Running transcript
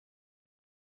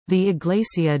The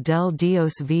Iglesia del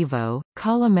Dios Vivo,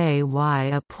 Columna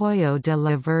y Apoyo de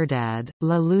la Verdad,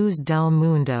 La Luz del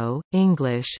Mundo,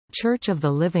 English, Church of the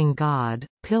Living God,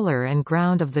 Pillar and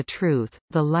Ground of the Truth,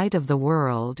 the Light of the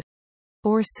World,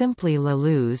 or simply La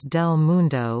Luz del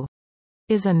Mundo,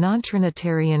 is a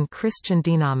non-Trinitarian Christian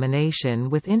denomination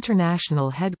with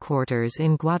international headquarters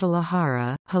in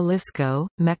Guadalajara, Jalisco,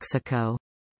 Mexico.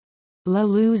 La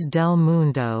Luz del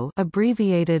Mundo,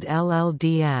 abbreviated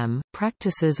LLDM,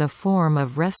 practices a form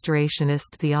of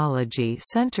restorationist theology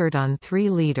centered on three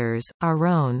leaders: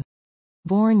 Aarón,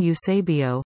 born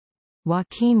Eusebio,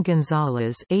 Joaquín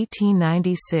González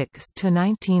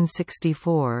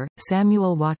 (1896–1964),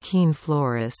 Samuel Joaquín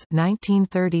Flores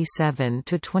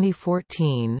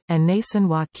 (1937–2014), and Naasón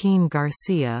Joaquín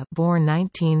García, born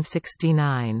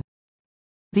 1969.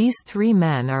 These three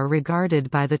men are regarded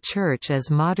by the Church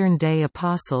as modern-day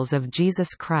apostles of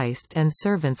Jesus Christ and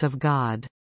servants of God.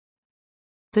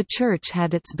 The Church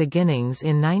had its beginnings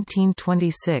in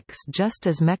 1926 just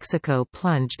as Mexico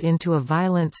plunged into a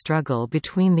violent struggle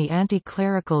between the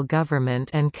anti-clerical government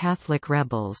and Catholic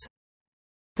rebels.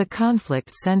 The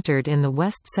conflict centered in the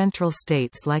west-central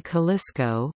states like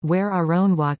Jalisco, where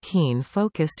Aarón Joaquín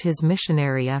focused his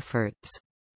missionary efforts.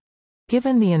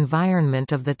 Given the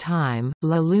environment of the time,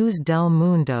 La Luz del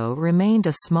Mundo remained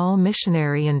a small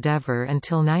missionary endeavor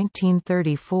until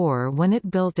 1934 when it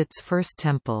built its first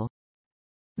temple.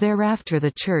 Thereafter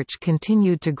the Church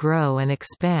continued to grow and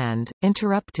expand,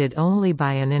 interrupted only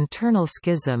by an internal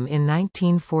schism in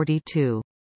 1942.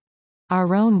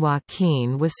 Aarón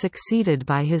Joaquín was succeeded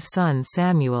by his son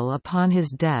Samuel upon his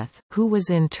death, who was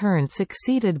in turn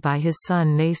succeeded by his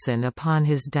son Naasón upon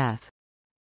his death.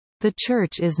 The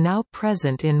Church is now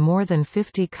present in more than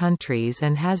 50 countries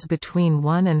and has between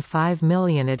 1 and 5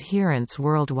 million adherents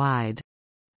worldwide.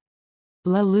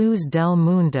 La Luz del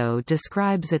Mundo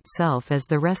describes itself as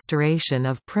the restoration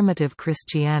of primitive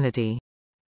Christianity.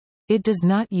 It does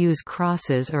not use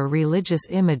crosses or religious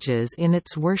images in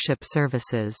its worship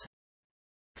services.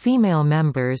 Female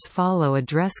members follow a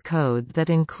dress code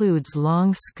that includes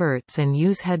long skirts and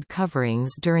use head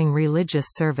coverings during religious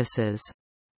services.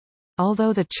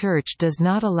 Although the Church does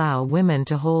not allow women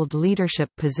to hold leadership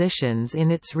positions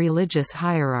in its religious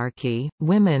hierarchy,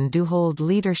 women do hold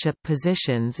leadership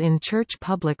positions in church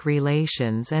public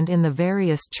relations and in the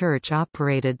various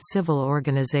church-operated civil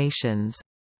organizations.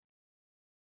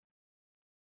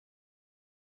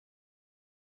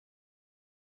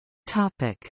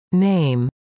 Name.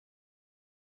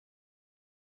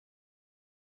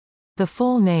 The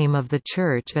full name of the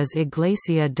church is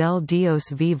Iglesia del Dios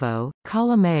Vivo,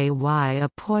 Columna y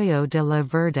Apoyo de la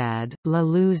Verdad, La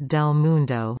Luz del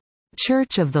Mundo,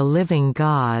 Church of the Living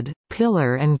God,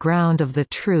 Pillar and Ground of the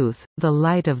Truth, the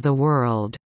Light of the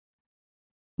World,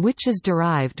 which is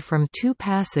derived from two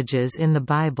passages in the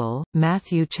Bible,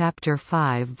 Matthew chapter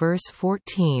 5 verse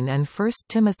 14 and 1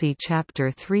 Timothy chapter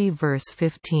 3 verse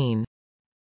 15.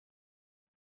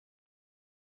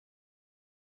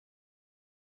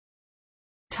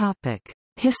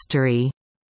 History.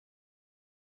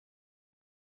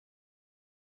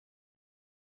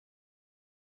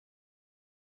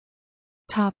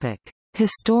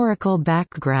 Historical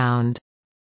background.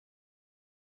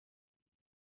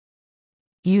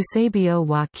 Eusebio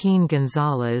Joaquín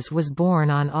González was born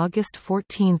on August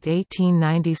 14,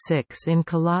 1896 in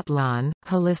Colotlán,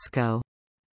 Jalisco.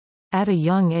 At a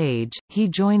young age, he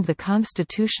joined the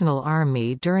Constitutional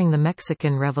Army during the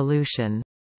Mexican Revolution.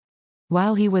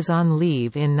 While he was on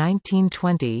leave in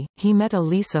 1920, he met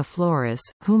Elisa Flores,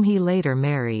 whom he later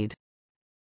married.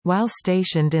 While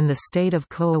stationed in the state of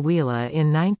Coahuila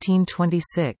in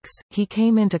 1926, he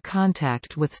came into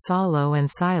contact with Saulo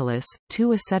and Silas,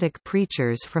 two ascetic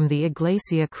preachers from the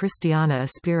Iglesia Cristiana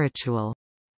Espiritual.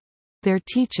 Their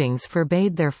teachings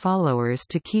forbade their followers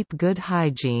to keep good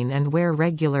hygiene and wear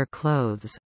regular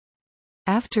clothes.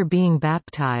 After being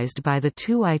baptized by the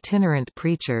two itinerant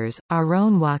preachers,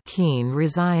 Aarón Joaquín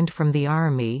resigned from the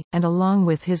army, and along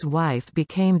with his wife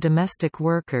became domestic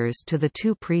workers to the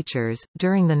two preachers.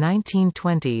 During the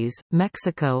 1920s,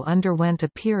 Mexico underwent a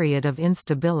period of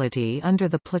instability under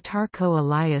the Plutarco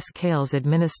Elias Calles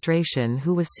administration,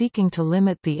 who was seeking to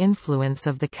limit the influence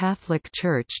of the Catholic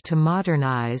Church to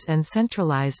modernize and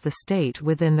centralize the state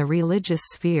within the religious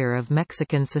sphere of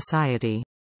Mexican society.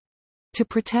 To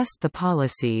protest the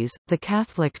policies, the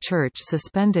Catholic Church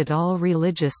suspended all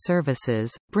religious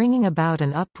services, bringing about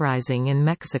an uprising in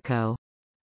Mexico.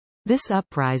 This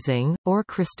uprising, or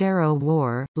Cristero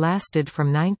War, lasted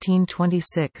from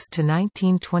 1926 to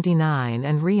 1929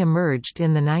 and re-emerged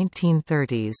in the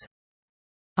 1930s.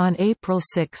 On April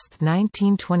 6,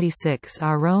 1926,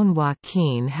 Aarón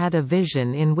Joaquín had a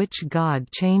vision in which God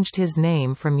changed his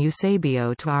name from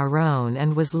Eusebio to Aarón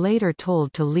and was later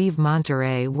told to leave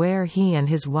Monterrey, where he and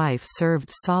his wife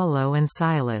served Saulo and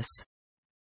Silas.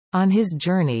 On his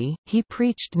journey, he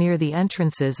preached near the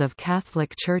entrances of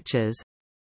Catholic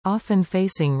churches—often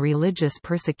facing religious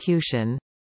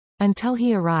persecution—until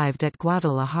he arrived at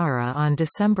Guadalajara on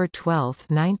December 12,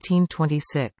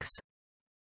 1926.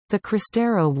 The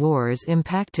Cristero Wars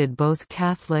impacted both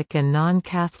Catholic and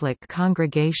non-Catholic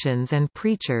congregations and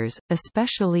preachers,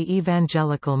 especially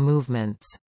evangelical movements.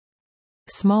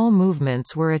 Small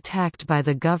movements were attacked by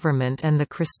the government and the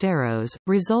Cristeros,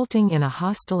 resulting in a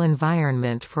hostile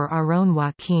environment for Aarón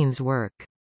Joaquín's work.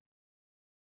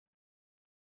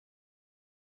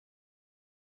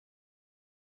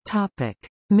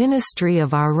 Ministry of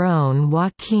Aarón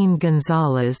Joaquín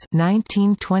González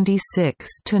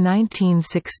 1926 to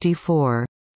 1964.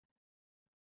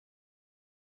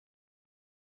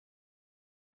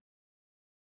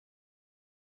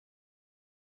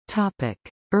 Topic: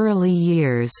 Early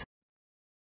years.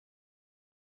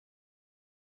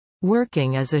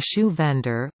 Working as a shoe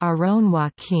vendor, Aarón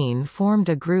Joaquín formed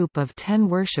a group of 10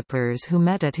 worshippers who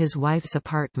met at his wife's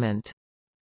apartment.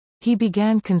 He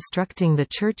began constructing the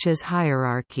church's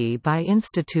hierarchy by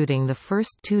instituting the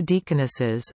first 2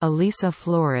 deaconesses, Elisa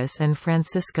Flores and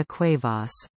Francisca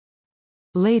Cuevas.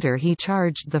 Later he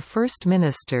charged the first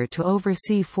minister to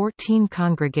oversee 14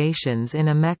 congregations in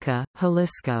Ameca,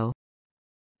 Jalisco.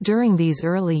 During these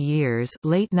early years,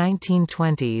 late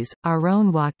 1920s,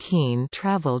 Aarón Joaquín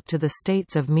traveled to the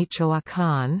states of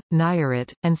Michoacán,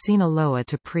 Nayarit, and Sinaloa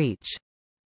to preach.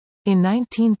 In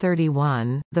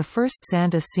 1931, the first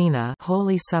Santa Cena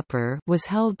Holy Supper was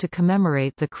held to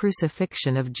commemorate the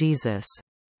crucifixion of Jesus.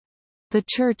 The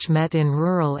church met in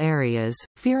rural areas,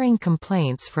 fearing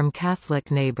complaints from Catholic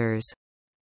neighbors.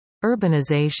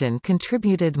 Urbanization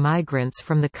contributed migrants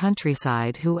from the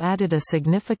countryside who added a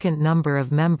significant number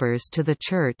of members to the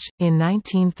church. In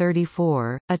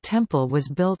 1934, a temple was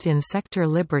built in Sector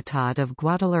Libertad of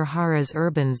Guadalajara's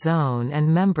urban zone,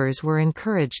 and members were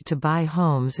encouraged to buy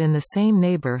homes in the same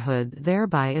neighborhood,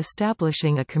 thereby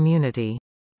establishing a community.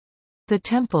 The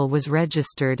temple was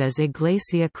registered as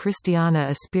Iglesia Cristiana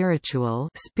Espiritual,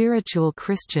 spiritual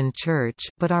Christian church,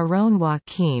 but Aarón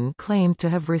Joaquín claimed to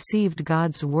have received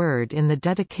God's word in the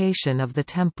dedication of the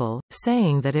temple,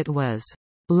 saying that it was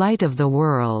light of the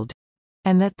world,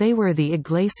 and that they were the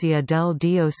Iglesia del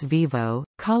Dios Vivo,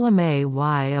 Columna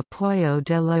y Apoyo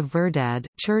de la Verdad,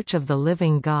 Church of the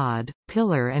Living God,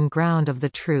 pillar and ground of the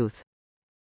truth.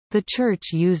 The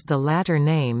church used the latter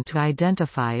name to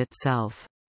identify itself.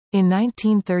 In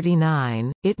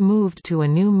 1939, it moved to a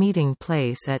new meeting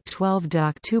place at 12 de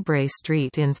Octubre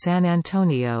Street in San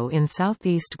Antonio in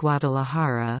southeast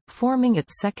Guadalajara, forming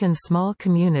its second small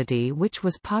community, which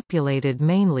was populated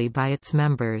mainly by its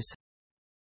members.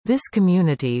 This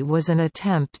community was an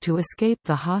attempt to escape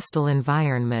the hostile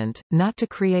environment, not to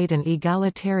create an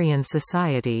egalitarian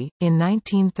society. In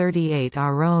 1938,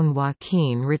 Aarón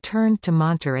Joaquín returned to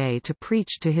Monterrey to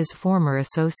preach to his former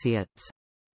associates.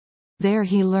 There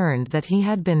he learned that he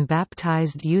had been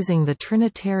baptized using the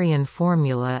Trinitarian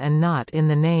formula and not in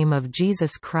the name of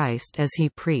Jesus Christ as he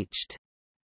preached.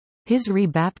 His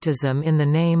rebaptism in the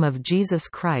name of Jesus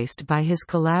Christ by his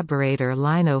collaborator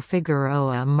Lino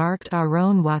Figueroa marked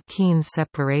Aarón Joaquín's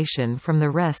separation from the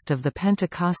rest of the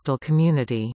Pentecostal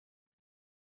community.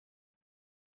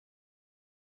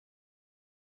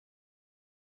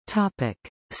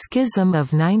 Schism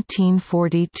of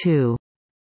 1942.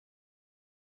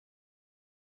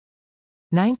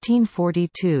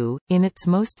 1942, in its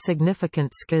most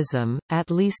significant schism,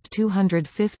 at least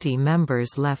 250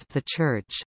 members left the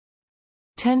church.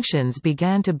 Tensions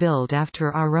began to build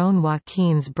after Aarón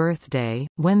Joaquín's birthday,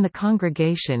 when the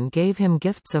congregation gave him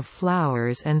gifts of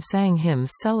flowers and sang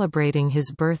hymns celebrating his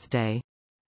birthday.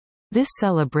 This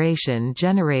celebration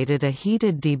generated a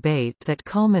heated debate that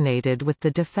culminated with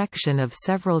the defection of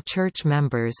several church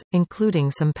members,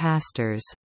 including some pastors.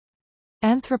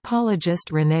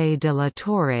 Anthropologist René de la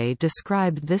Torre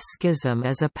described this schism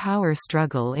as a power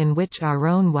struggle in which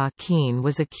Aarón Joaquín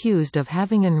was accused of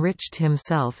having enriched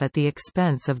himself at the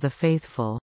expense of the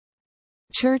faithful.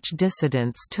 Church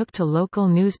dissidents took to local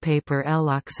newspaper El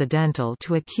Occidental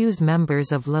to accuse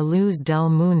members of La Luz del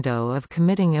Mundo of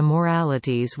committing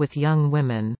immoralities with young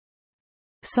women.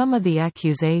 Some of the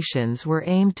accusations were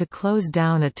aimed to close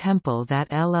down a temple that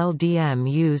LLDM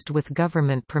used with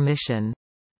government permission.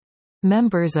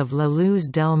 Members of La Luz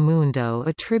del Mundo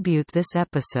attribute this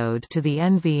episode to the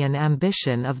envy and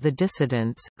ambition of the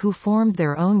dissidents, who formed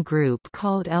their own group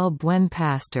called El Buen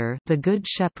Pastor, the Good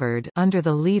Shepherd, under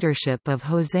the leadership of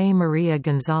José María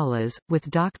González,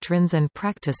 with doctrines and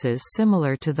practices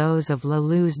similar to those of La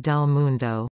Luz del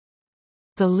Mundo.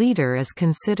 The leader is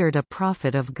considered a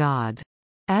prophet of God.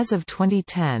 As of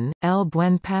 2010, El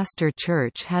Buen Pastor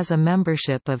Church has a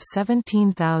membership of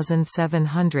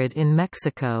 17,700 in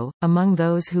Mexico. Among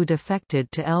those who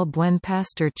defected to El Buen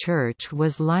Pastor Church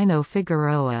was Lino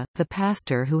Figueroa, the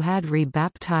pastor who had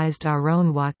re-baptized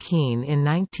Aarón Joaquín in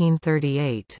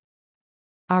 1938.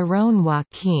 Aarón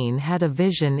Joaquín had a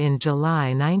vision in July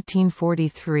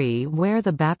 1943 where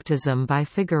the baptism by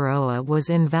Figueroa was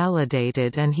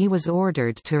invalidated and he was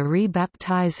ordered to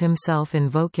re-baptize himself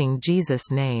invoking Jesus'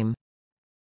 name.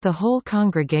 The whole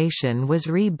congregation was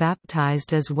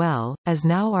re-baptized as well, as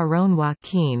now Aarón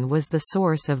Joaquín was the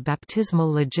source of baptismal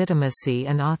legitimacy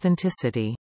and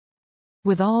authenticity.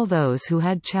 With all those who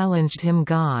had challenged him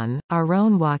gone,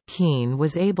 Aarón Joaquín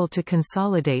was able to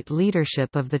consolidate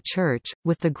leadership of the church.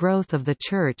 With the growth of the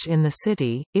church in the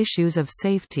city, issues of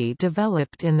safety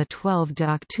developed in the 12 de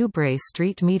Octubre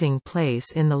street meeting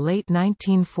place in the late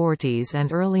 1940s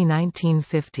and early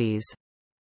 1950s.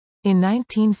 In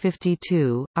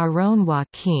 1952, Aarón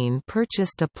Joaquín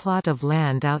purchased a plot of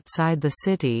land outside the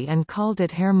city and called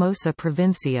it Hermosa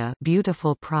Provincia,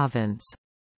 beautiful province.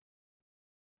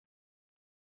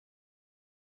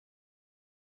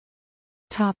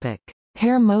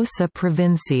 Hermosa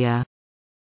Provincia.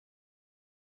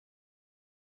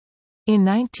 In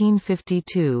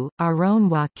 1952, Aarón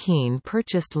Joaquín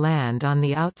purchased land on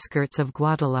the outskirts of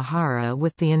Guadalajara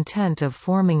with the intent of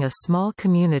forming a small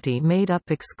community made up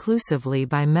exclusively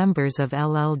by members of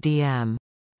LLDM.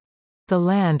 The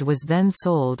land was then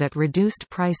sold at reduced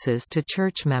prices to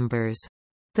church members.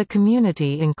 The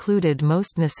community included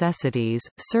most necessities.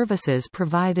 Services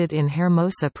provided in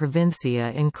Hermosa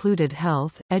Provincia included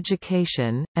health,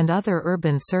 education, and other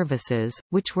urban services,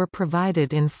 which were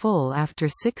provided in full after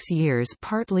 6 years,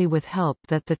 partly with help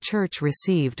that the church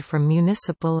received from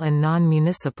municipal and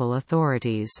non-municipal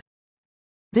authorities.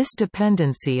 This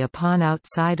dependency upon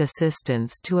outside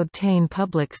assistance to obtain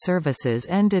public services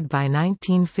ended by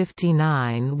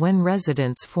 1959 when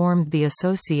residents formed the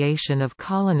Association of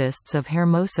Colonists of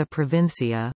Hermosa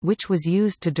Provincia, which was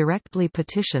used to directly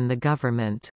petition the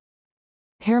government.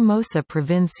 Hermosa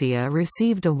Provincia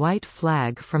received a white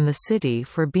flag from the city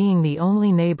for being the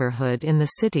only neighborhood in the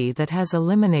city that has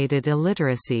eliminated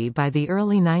illiteracy by the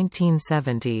early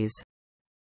 1970s.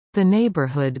 The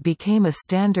neighborhood became a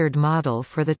standard model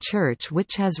for the church,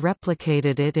 which has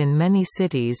replicated it in many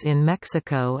cities in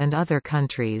Mexico and other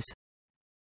countries.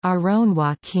 Aarón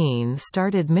Joaquín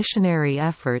started missionary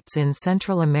efforts in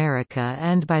Central America,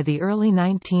 and by the early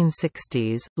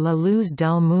 1960s, La Luz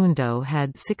del Mundo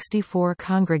had 64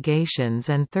 congregations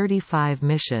and 35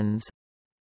 missions.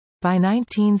 By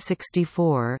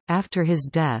 1964, after his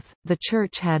death, the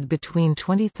church had between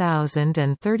 20,000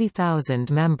 and 30,000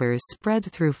 members spread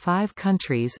through 5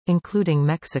 countries, including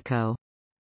Mexico.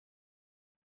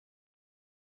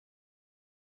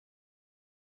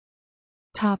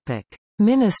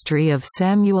 Ministry of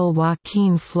Samuel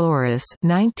Joaquín Flores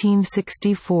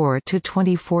 1964 to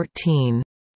 2014.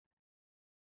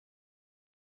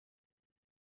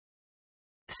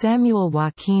 Samuel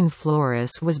Joaquín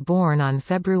Flores was born on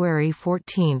February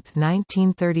 14,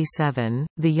 1937,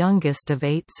 the youngest of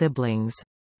 8 siblings.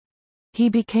 He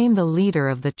became the leader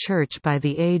of the church by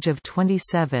the age of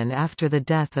 27 after the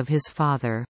death of his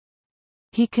father.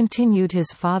 He continued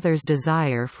his father's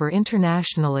desire for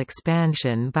international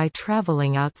expansion by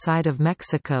traveling outside of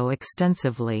Mexico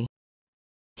extensively.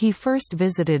 He first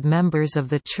visited members of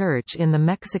the church in the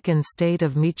Mexican state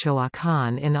of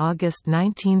Michoacán in August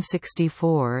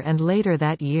 1964, and later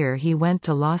that year he went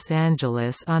to Los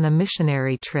Angeles on a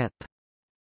missionary trip.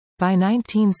 By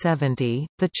 1970,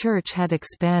 the church had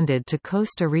expanded to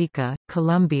Costa Rica,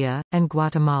 Colombia, and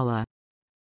Guatemala.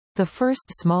 The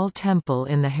first small temple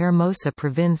in the Hermosa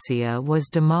Provincia was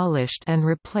demolished and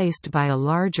replaced by a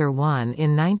larger one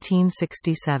in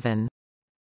 1967.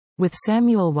 With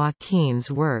Samuel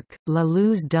Joaquín's work, La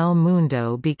Luz del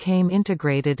Mundo became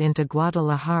integrated into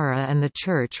Guadalajara, and the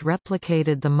church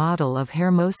replicated the model of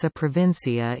Hermosa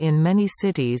Provincia in many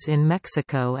cities in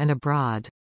Mexico and abroad.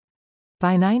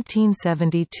 By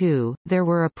 1972, there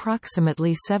were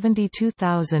approximately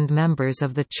 72,000 members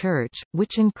of the church,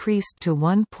 which increased to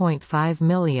 1.5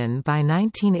 million by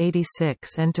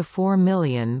 1986 and to 4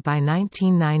 million by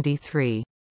 1993.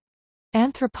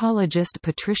 Anthropologist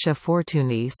Patricia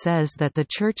Fortuny says that the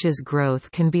Church's growth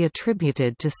can be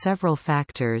attributed to several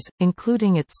factors,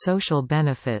 including its social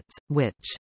benefits,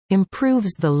 which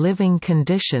improves the living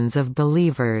conditions of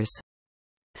believers.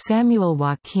 Samuel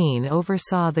Joaquín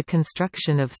oversaw the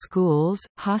construction of schools,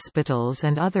 hospitals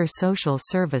and other social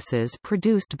services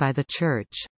produced by the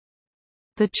Church.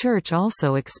 The Church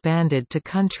also expanded to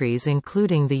countries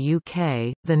including the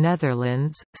UK, the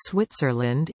Netherlands,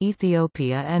 Switzerland,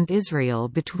 Ethiopia and Israel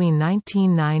between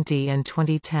 1990 and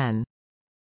 2010.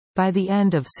 By the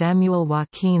end of Samuel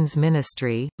Joaquín's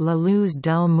ministry, La Luz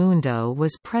del Mundo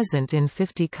was present in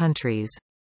 50 countries.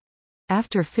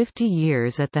 After 50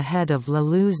 years at the head of La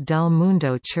Luz del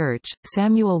Mundo Church,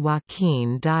 Samuel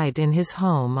Joaquín died in his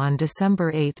home on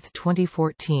December 8,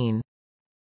 2014.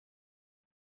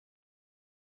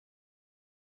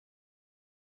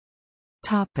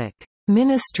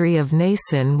 Ministry of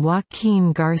Naasón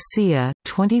Joaquín García,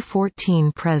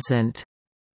 2014–present.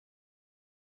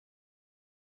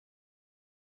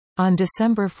 On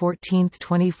December 14,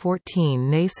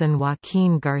 2014, Naasón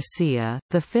Joaquín García,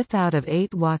 the fifth out of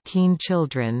 8 Joaquín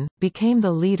children, became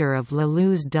the leader of La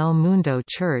Luz del Mundo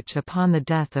Church upon the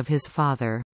death of his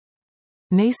father.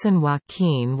 Naasón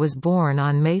Joaquín was born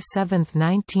on May 7,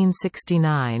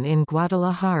 1969 in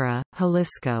Guadalajara,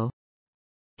 Jalisco.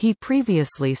 He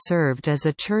previously served as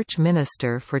a church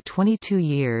minister for 22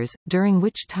 years, during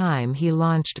which time he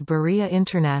launched Berea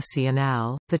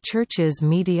Internacional, the church's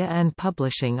media and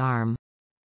publishing arm.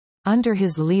 Under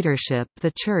his leadership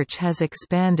the church has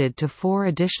expanded to 4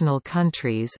 additional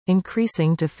countries,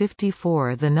 increasing to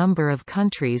 54 the number of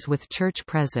countries with church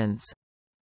presence.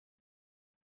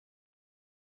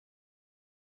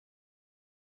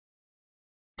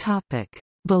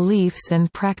 Beliefs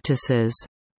and practices.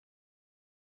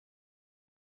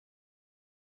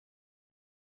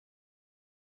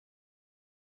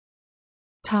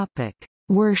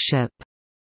 Worship.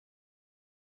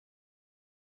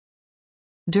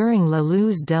 During La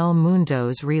Luz del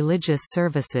Mundo's religious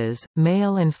services,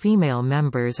 male and female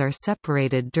members are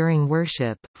separated during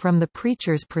worship. From the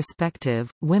preacher's perspective,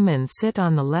 women sit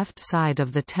on the left side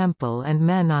of the temple and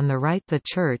men on the right. The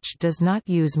church does not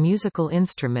use musical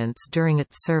instruments during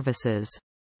its services.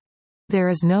 There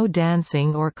is no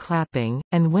dancing or clapping,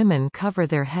 and women cover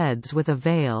their heads with a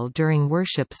veil during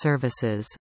worship services.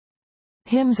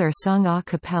 Hymns are sung a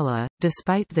cappella.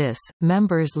 Despite this,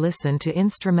 members listen to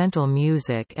instrumental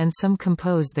music and some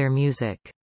compose their music.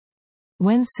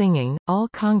 When singing, all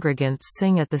congregants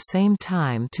sing at the same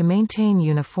time to maintain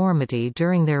uniformity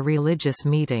during their religious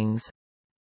meetings.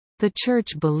 The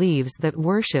Church believes that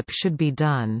worship should be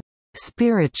done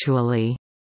spiritually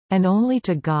and only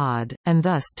to God, and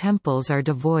thus temples are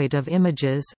devoid of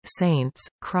images, saints,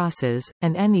 crosses,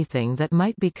 and anything that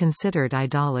might be considered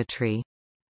idolatry.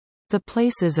 The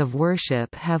places of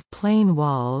worship have plain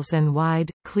walls and wide,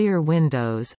 clear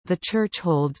windows. The Church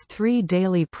holds 3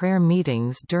 daily prayer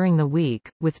meetings during the week,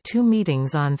 with 2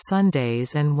 meetings on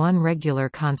Sundays and 1 regular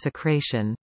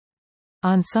consecration.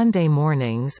 On Sunday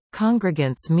mornings,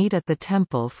 congregants meet at the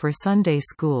temple for Sunday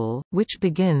school, which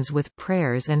begins with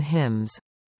prayers and hymns.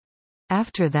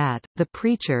 After that, the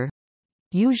preacher,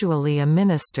 usually a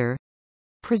minister,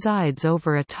 presides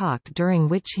over a talk during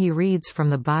which he reads from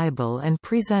the Bible and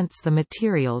presents the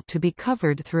material to be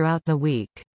covered throughout the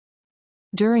week.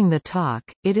 During the talk,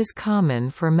 it is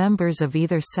common for members of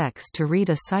either sex to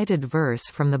read a cited verse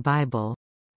from the Bible.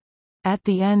 At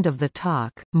the end of the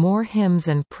talk, more hymns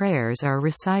and prayers are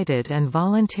recited and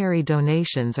voluntary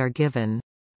donations are given.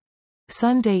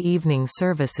 Sunday evening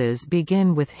services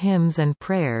begin with hymns and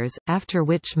prayers, after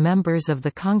which members of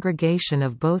the congregation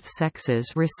of both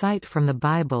sexes recite from the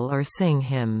Bible or sing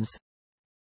hymns.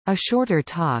 A shorter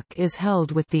talk is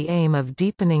held with the aim of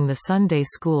deepening the Sunday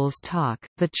school's talk.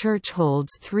 The Church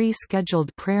holds 3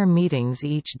 scheduled prayer meetings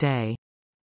each day.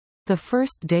 The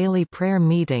first daily prayer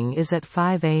meeting is at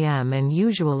 5 a.m. and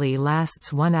usually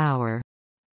lasts 1 hour.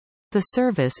 The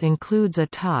service includes a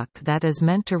talk that is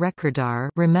meant to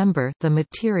remember the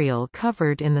material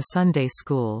covered in the Sunday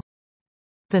school.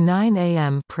 The 9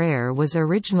 a.m. prayer was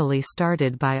originally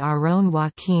started by Aarón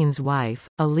Joaquín's wife,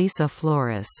 Elisa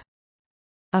Flores.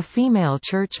 A female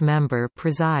church member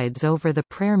presides over the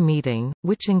prayer meeting,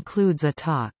 which includes a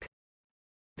talk.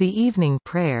 The evening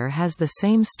prayer has the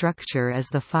same structure as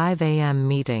the 5 a.m.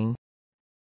 meeting.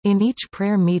 In each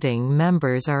prayer meeting,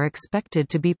 members are expected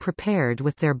to be prepared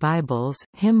with their Bibles,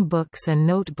 hymn books and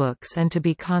notebooks and to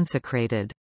be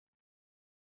consecrated.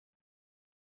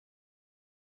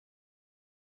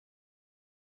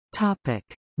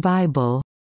 Bible.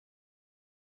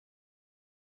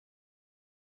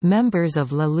 Members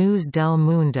of La Luz del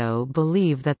Mundo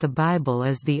believe that the Bible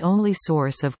is the only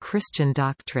source of Christian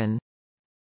doctrine.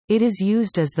 It is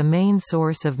used as the main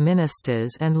source of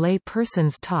ministers' and lay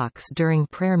persons' talks during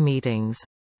prayer meetings.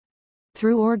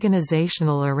 Through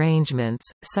organizational arrangements,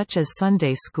 such as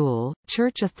Sunday school,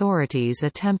 church authorities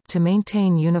attempt to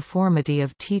maintain uniformity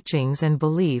of teachings and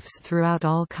beliefs throughout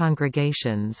all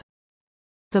congregations.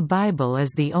 The Bible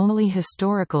is the only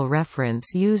historical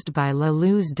reference used by La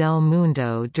Luz del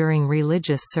Mundo during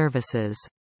religious services.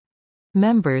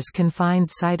 Members can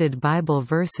find cited Bible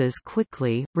verses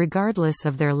quickly, regardless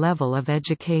of their level of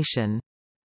education.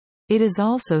 It is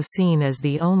also seen as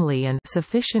the only and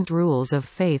sufficient rules of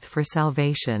faith for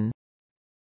salvation.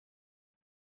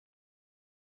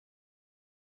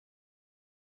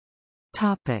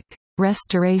 Topic: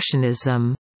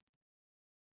 Restorationism.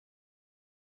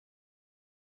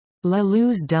 La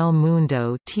Luz del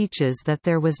Mundo teaches that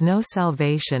there was no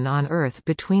salvation on earth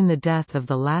between the death of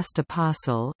the last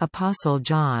apostle, Apostle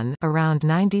John, around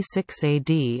 96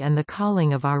 AD and the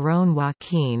calling of Aarón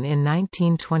Joaquín in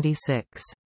 1926.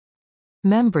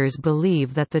 Members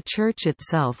believe that the Church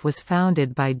itself was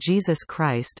founded by Jesus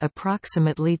Christ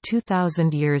approximately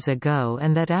 2,000 years ago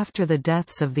and that after the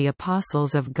deaths of the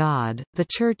Apostles of God, the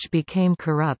Church became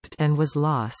corrupt and was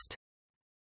lost.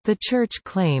 The Church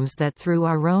claims that through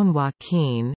Aarón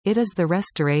Joaquín, it is the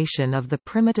restoration of the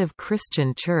primitive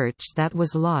Christian Church that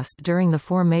was lost during the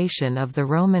formation of the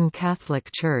Roman Catholic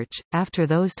Church. After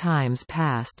those times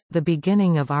passed, the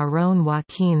beginning of Aarón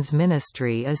Joaquín's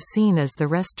ministry is seen as the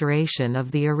restoration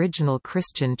of the original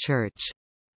Christian Church.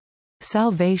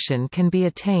 Salvation can be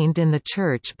attained in the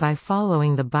Church by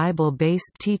following the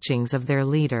Bible-based teachings of their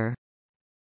leader.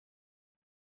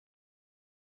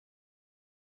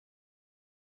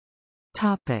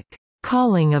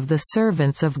 Calling of the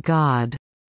servants of God.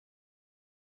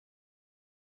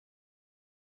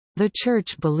 The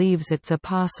Church believes its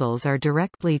apostles are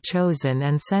directly chosen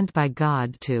and sent by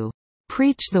God to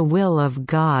preach the will of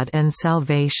God and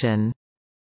salvation.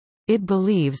 It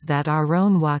believes that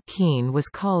Aarón Joaquín was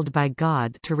called by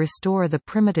God to restore the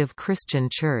primitive Christian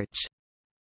Church.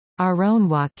 Aarón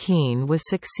Joaquín was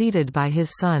succeeded by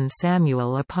his son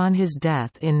Samuel upon his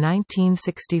death in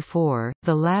 1964,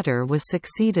 the latter was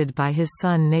succeeded by his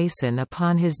son Naasón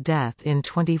upon his death in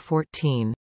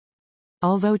 2014.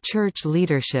 Although church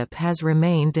leadership has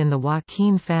remained in the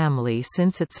Joaquín family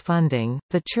since its funding,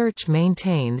 the Church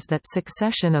maintains that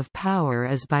succession of power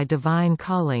is by divine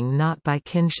calling, not by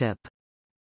kinship.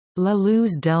 La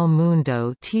Luz del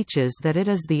Mundo teaches that it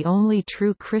is the only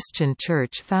true Christian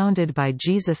church founded by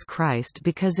Jesus Christ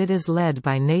because it is led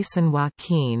by Naasón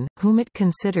Joaquín, whom it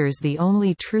considers the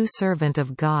only true servant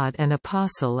of God and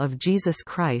apostle of Jesus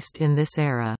Christ in this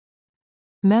era.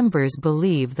 Members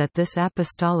believe that this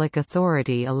apostolic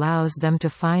authority allows them to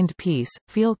find peace,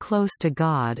 feel close to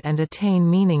God and attain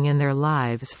meaning in their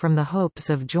lives from the hopes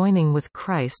of joining with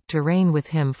Christ to reign with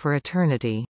Him for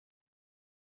eternity.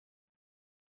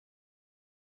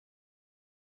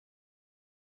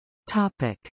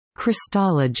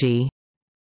 Christology.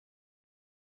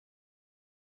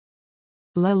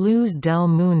 La Luz del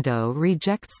Mundo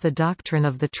rejects the doctrine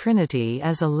of the Trinity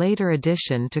as a later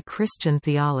addition to Christian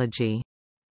theology.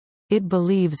 It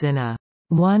believes in a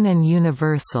one and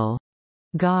universal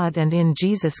God and in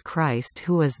Jesus Christ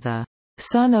who is the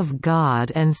Son of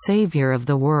God and Savior of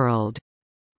the world,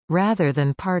 rather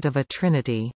than part of a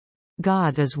Trinity.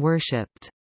 God is worshipped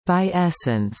by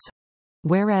essence,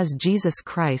 whereas Jesus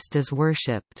Christ is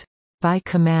worshipped by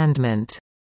commandment.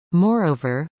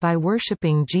 Moreover, by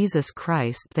worshipping Jesus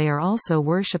Christ they are also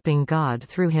worshipping God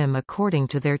through him according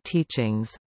to their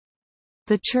teachings.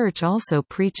 The Church also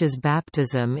preaches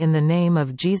baptism in the name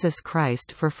of Jesus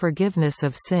Christ for forgiveness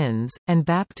of sins, and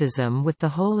baptism with the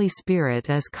Holy Spirit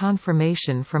as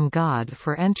confirmation from God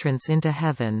for entrance into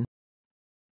heaven.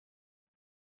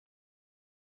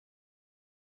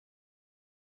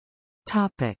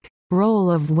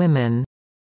 Role of women.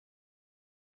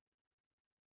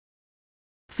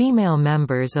 Female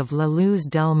members of La Luz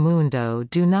del Mundo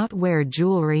do not wear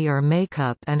jewelry or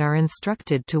makeup and are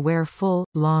instructed to wear full,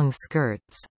 long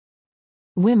skirts.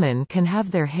 Women can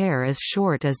have their hair as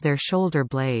short as their shoulder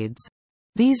blades.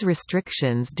 These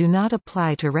restrictions do not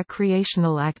apply to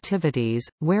recreational activities,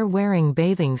 where wearing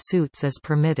bathing suits is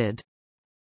permitted.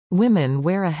 Women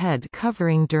wear a head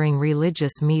covering during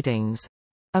religious meetings.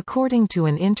 According to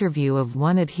an interview of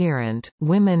one adherent,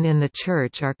 women in the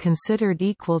Church are considered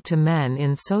equal to men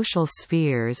in social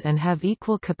spheres and have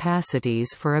equal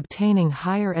capacities for obtaining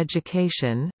higher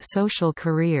education, social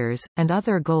careers, and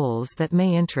other goals that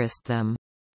may interest them.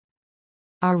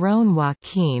 Aarón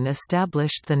Joaquín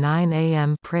established the 9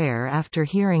 a.m. prayer after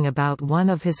hearing about one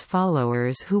of his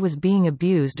followers who was being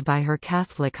abused by her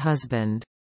Catholic husband.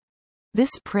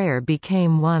 This prayer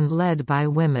became one led by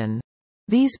women.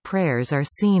 These prayers are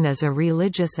seen as a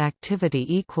religious activity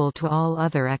equal to all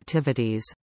other activities.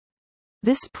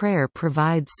 This prayer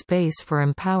provides space for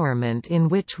empowerment in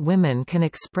which women can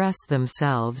express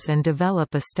themselves and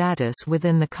develop a status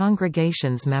within the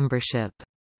congregation's membership.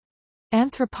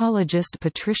 Anthropologist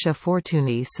Patricia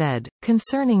Fortuny said,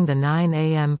 concerning the 9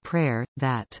 a.m. prayer,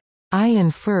 that I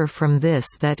infer from this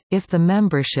that, if the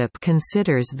membership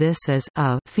considers this as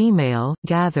a female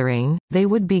gathering, they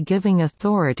would be giving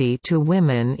authority to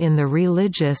women in the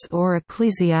religious or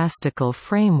ecclesiastical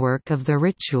framework of the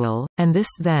ritual, and this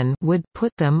then would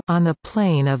put them on a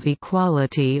plane of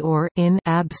equality or in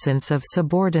absence of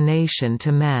subordination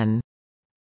to men.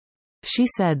 She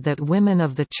said that women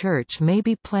of the Church may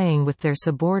be playing with their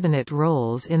subordinate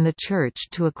roles in the Church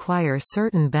to acquire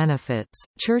certain benefits.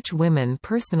 Church women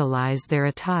personalize their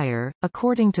attire.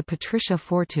 According to Patricia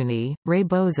Fortuny,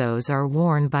 rebozos are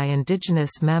worn by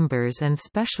indigenous members and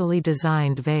specially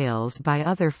designed veils by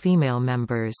other female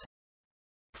members.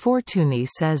 Fortuny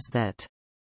says that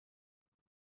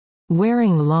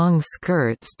wearing long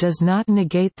skirts does not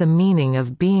negate the meaning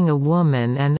of being a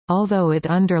woman and, although it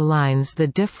underlines the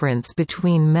difference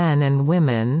between men and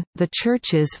women, the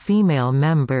Church's female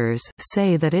members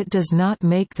say that it does not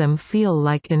make them feel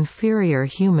like inferior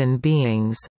human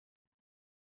beings.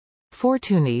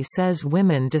 Fortuny says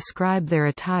women describe their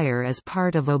attire as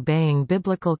part of obeying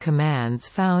biblical commands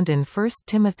found in 1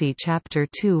 Timothy chapter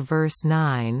 2 verse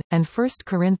 9, and 1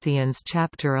 Corinthians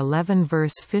chapter 11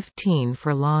 verse 15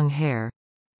 for long hair.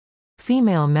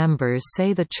 Female members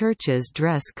say the Church's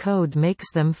dress code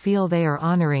makes them feel they are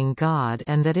honoring God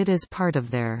and that it is part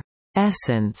of their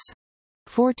essence.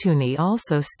 Fortuny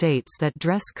also states that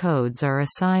dress codes are a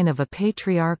sign of a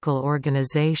patriarchal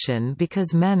organization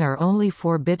because men are only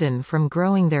forbidden from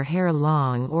growing their hair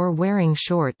long or wearing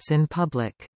shorts in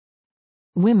public.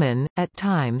 Women, at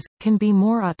times, can be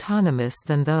more autonomous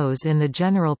than those in the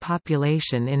general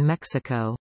population in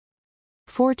Mexico.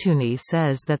 Fortuny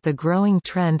says that the growing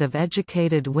trend of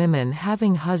educated women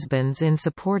having husbands in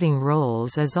supporting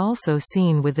roles is also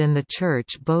seen within the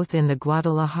Church both in the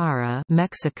Guadalajara,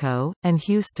 Mexico, and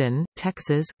Houston,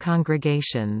 Texas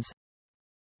congregations.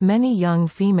 Many young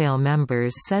female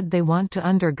members said they want to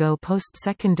undergo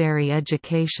post-secondary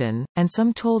education, and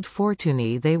some told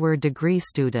Fortuny they were degree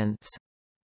students.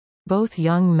 Both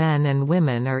young men and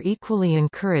women are equally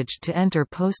encouraged to enter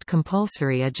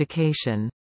post-compulsory education.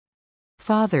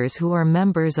 Fathers who are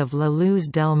members of La Luz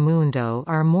del Mundo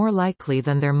are more likely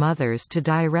than their mothers to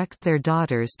direct their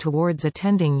daughters towards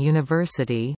attending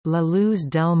university. La Luz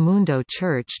del Mundo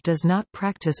Church does not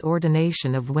practice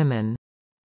ordination of women.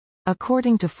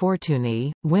 According to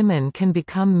Fortuny, women can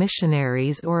become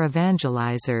missionaries or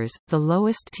evangelizers, the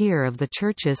lowest tier of the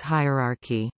Church's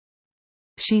hierarchy.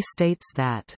 She states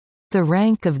that the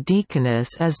rank of deaconess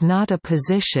is not a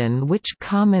position which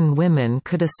common women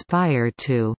could aspire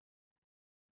to.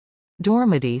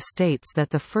 Dormady states that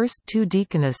the first two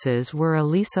deaconesses were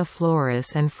Elisa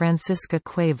Flores and Francisca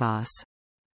Cuevas.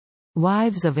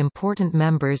 Wives of important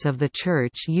members of the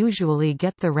Church usually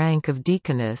get the rank of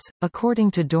deaconess.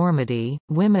 According to Dormady,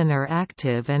 women are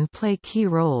active and play key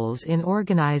roles in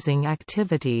organizing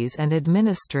activities and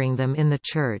administering them in the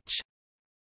Church.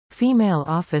 Female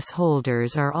office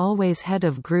holders are always head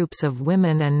of groups of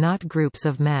women and not groups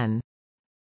of men.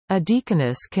 A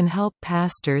deaconess can help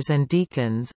pastors and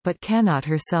deacons, but cannot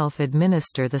herself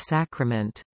administer the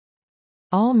sacrament.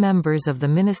 All members of the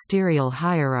ministerial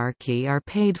hierarchy are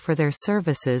paid for their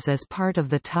services as part of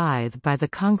the tithe by the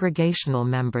congregational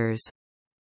members.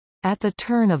 At the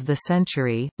turn of the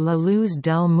century, La Luz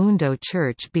del Mundo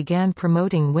Church began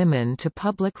promoting women to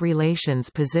public relations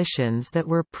positions that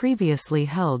were previously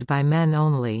held by men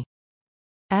only.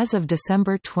 As of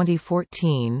December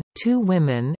 2014, 2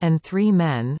 women and 3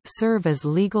 men serve as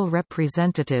legal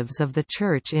representatives of the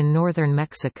Church in northern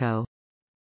Mexico.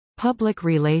 Public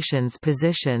relations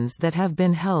positions that have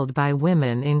been held by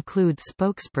women include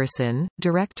spokesperson,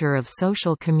 director of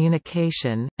social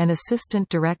communication, and assistant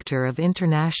director of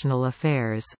international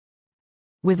affairs.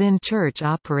 Within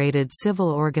church-operated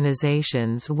civil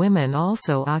organizations, women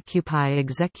also occupy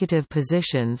executive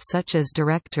positions such as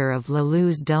Director of La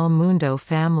Luz del Mundo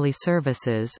Family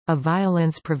Services, a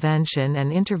violence prevention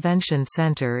and intervention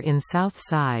center in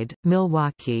Southside,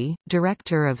 Milwaukee,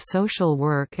 Director of Social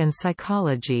Work and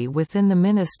Psychology within the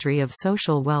Ministry of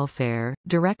Social Welfare,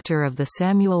 Director of the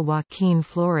Samuel Joaquín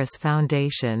Flores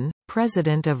Foundation,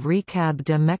 president of Recab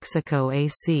de Mexico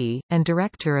AC, and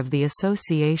director of the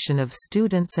Association of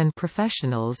Students and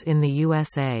Professionals in the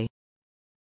USA.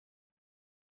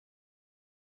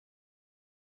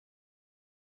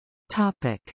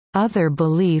 Other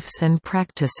beliefs and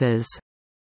practices.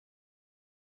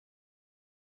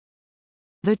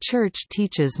 The Church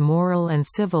teaches moral and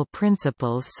civil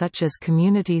principles such as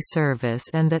community service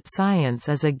and that science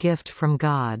is a gift from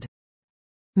God.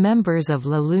 Members of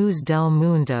La Luz del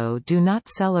Mundo do not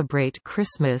celebrate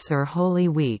Christmas or Holy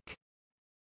Week.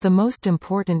 The most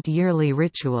important yearly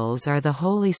rituals are the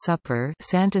Holy Supper,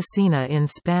 Santa Cena in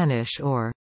Spanish,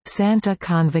 or Santa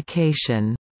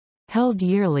Convocation, held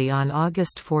yearly on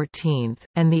August 14,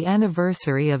 and the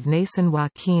anniversary of Naasón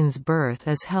Joaquín's birth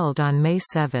is held on May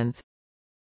 7.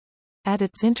 At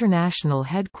its international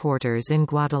headquarters in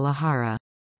Guadalajara.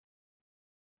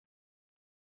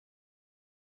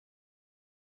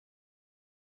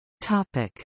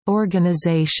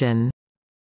 Organization.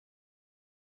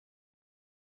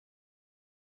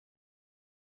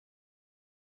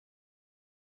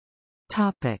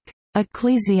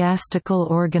 Ecclesiastical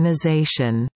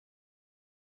organization.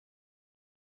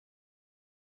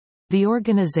 The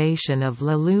organization of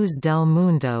La Luz del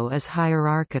Mundo is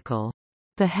hierarchical.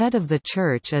 The head of the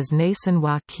Church is Naasón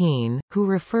Joaquín, who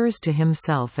refers to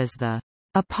himself as the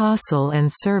 "apostle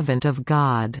and servant of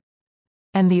God",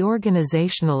 and the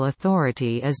organizational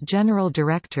authority is General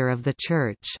Director of the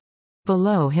Church.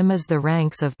 Below him is the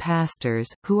ranks of pastors,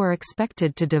 who are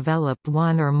expected to develop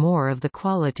one or more of the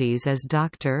qualities as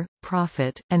doctor,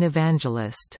 prophet, and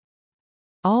evangelist.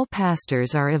 All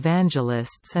pastors are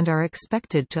evangelists and are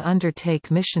expected to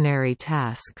undertake missionary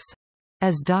tasks.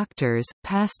 As doctors,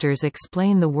 pastors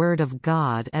explain the Word of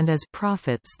God, and as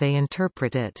prophets they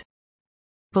interpret it.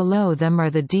 Below them are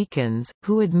the deacons,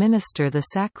 who administer the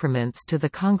sacraments to the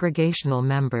congregational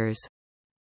members.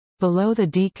 Below the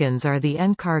deacons are the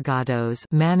encargados,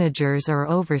 managers or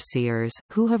overseers,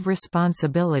 who have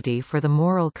responsibility for the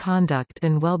moral conduct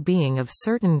and well-being of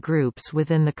certain groups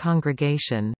within the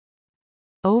congregation.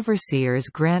 Overseers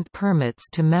grant permits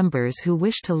to members who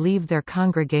wish to leave their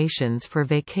congregations for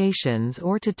vacations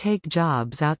or to take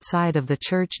jobs outside of the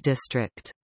church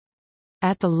district.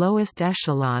 At the lowest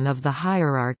echelon of the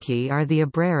hierarchy are the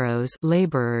obreros,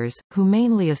 laborers, who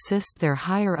mainly assist their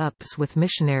higher-ups with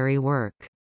missionary work.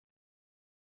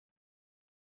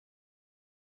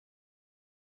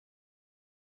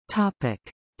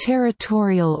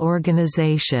 Territorial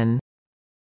organization.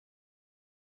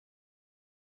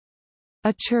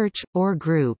 A church, or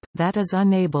group, that is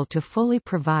unable to fully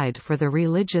provide for the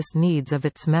religious needs of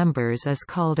its members is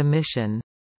called a mission.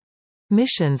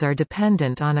 Missions are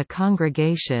dependent on a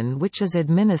congregation which is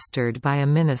administered by a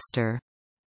minister.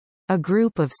 A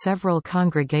group of several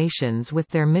congregations with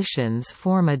their missions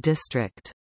form a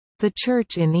district. The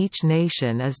church in each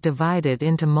nation is divided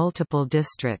into multiple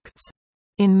districts.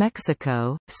 In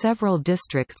Mexico, several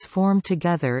districts form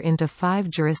together into 5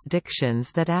 jurisdictions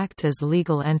that act as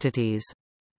legal entities.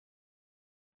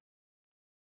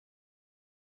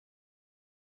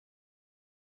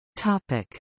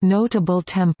 Notable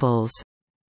temples.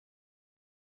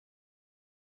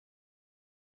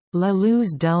 La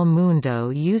Luz del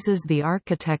Mundo uses the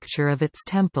architecture of its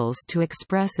temples to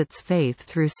express its faith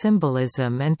through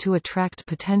symbolism and to attract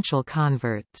potential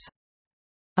converts.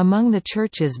 Among the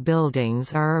church's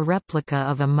buildings are a replica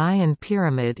of a Mayan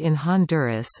pyramid in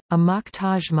Honduras, a mock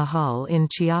Taj Mahal in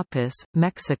Chiapas,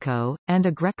 Mexico, and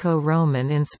a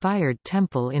Greco-Roman-inspired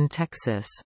temple in Texas.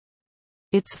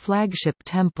 Its flagship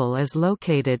temple is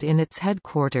located in its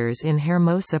headquarters in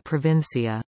Hermosa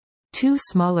Provincia. 2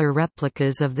 smaller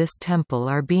replicas of this temple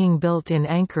are being built in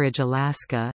Anchorage,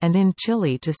 Alaska, and in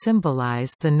Chile to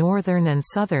symbolize the northern and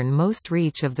southernmost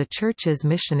reach of the church's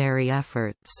missionary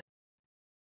efforts.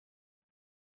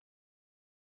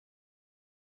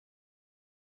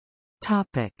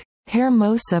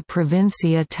 Hermosa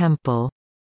Provincia Temple.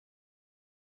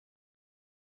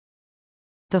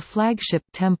 The flagship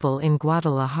temple in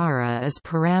Guadalajara is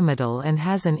pyramidal and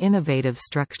has an innovative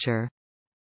structure.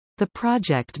 The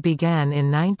project began in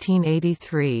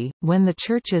 1983, when the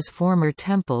church's former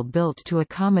temple built to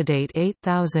accommodate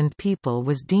 8,000 people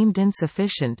was deemed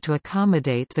insufficient to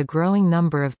accommodate the growing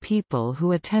number of people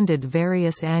who attended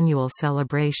various annual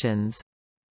celebrations.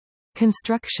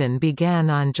 Construction began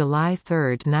on July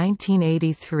 3,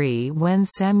 1983 when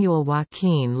Samuel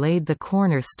Joaquín laid the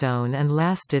cornerstone and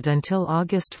lasted until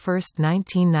August 1,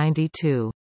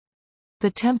 1992. The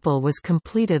temple was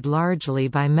completed largely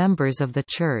by members of the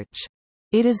church.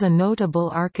 It is a notable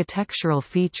architectural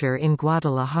feature in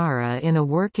Guadalajara in a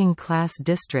working-class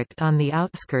district on the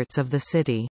outskirts of the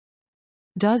city.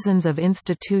 Dozens of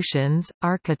institutions,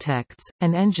 architects,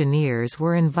 and engineers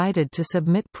were invited to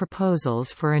submit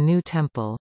proposals for a new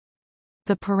temple.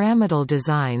 The pyramidal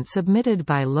design submitted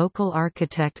by local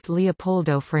architect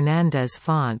Leopoldo Fernández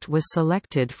Font was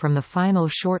selected from the final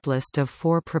shortlist of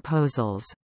 4 proposals.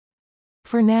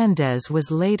 Fernández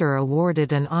was later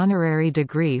awarded an honorary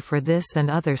degree for this and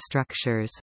other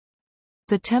structures.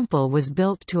 The temple was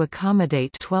built to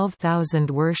accommodate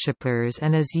 12,000 worshippers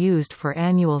and is used for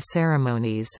annual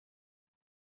ceremonies.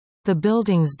 The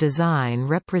building's design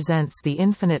represents the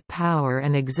infinite power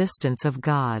and existence of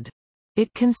God.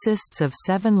 It consists of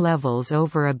 7 levels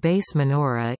over a base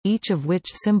menorah, each of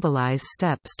which symbolize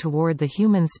steps toward the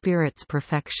human spirit's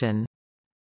perfection.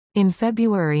 In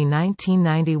February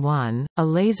 1991, a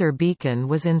laser beacon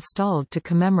was installed to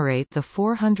commemorate the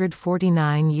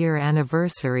 449-year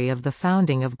anniversary of the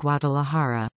founding of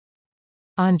Guadalajara.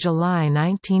 On July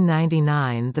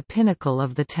 1999, the pinnacle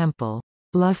of the temple,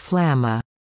 La Flama,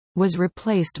 was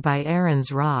replaced by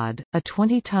Aaron's Rod, a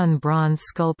 20-ton bronze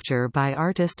sculpture by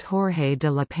artist Jorge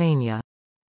de la Peña.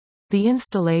 The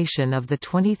installation of the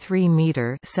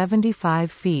 23-meter (75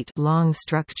 feet) long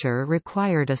structure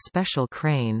required a special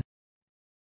crane.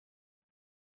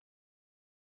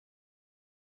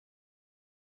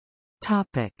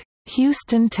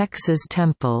 Houston, Texas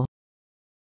Temple.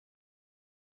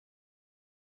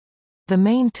 The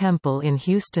main temple in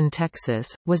Houston,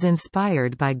 Texas, was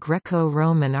inspired by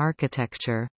Greco-Roman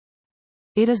architecture.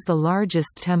 It is the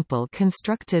largest temple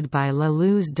constructed by La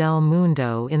Luz del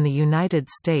Mundo in the United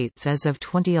States as of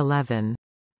 2011.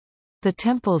 The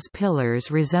temple's pillars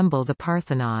resemble the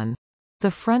Parthenon.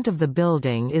 The front of the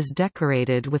building is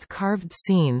decorated with carved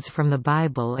scenes from the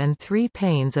Bible, and 3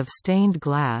 panes of stained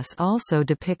glass also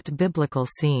depict biblical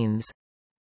scenes.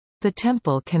 The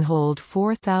temple can hold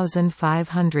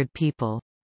 4,500 people.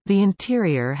 The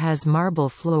interior has marble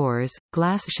floors,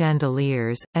 glass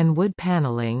chandeliers, and wood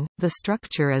paneling. The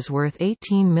structure is worth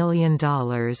 $18 million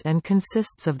and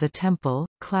consists of the temple,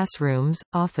 classrooms,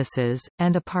 offices,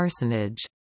 and a parsonage.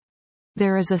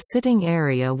 There is a sitting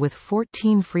area with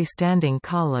 14 freestanding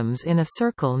columns in a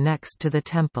circle next to the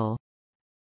temple.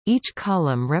 Each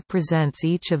column represents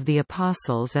each of the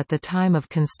apostles at the time of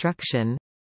construction,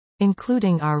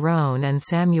 including Aarón and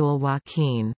Samuel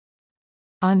Joaquín.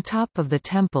 On top of the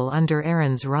temple under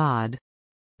Aaron's Rod,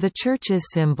 the church's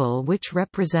symbol, which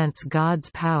represents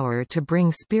God's power to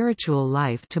bring spiritual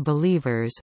life to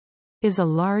believers, is a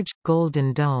large,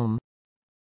 golden dome.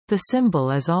 The symbol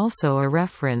is also a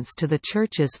reference to the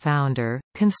church's founder.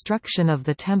 Construction of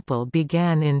the temple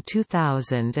began in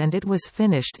 2000 and it was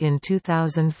finished in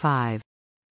 2005.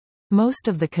 Most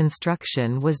of the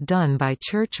construction was done by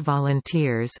church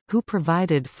volunteers, who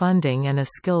provided funding and a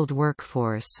skilled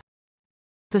workforce.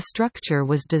 The structure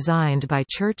was designed by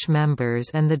church members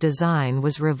and the design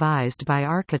was revised by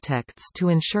architects to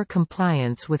ensure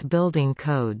compliance with building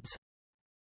codes.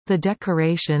 The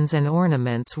decorations and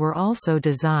ornaments were also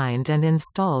designed and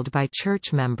installed by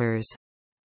church members.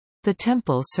 The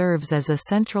temple serves as a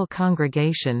central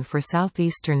congregation for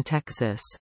southeastern Texas.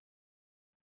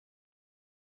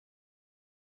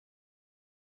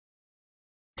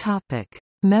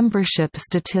 Membership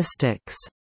statistics.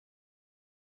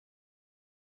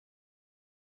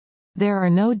 There are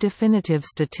no definitive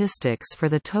statistics for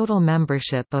the total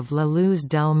membership of La Luz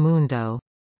del Mundo.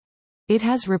 It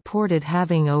has reported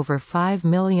having over 5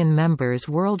 million members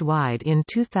worldwide in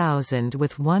 2000,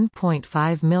 with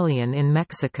 1.5 million in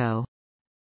Mexico.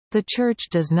 The church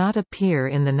does not appear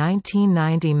in the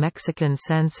 1990 Mexican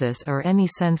census or any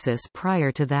census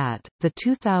prior to that. The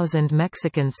 2000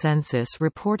 Mexican census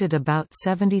reported about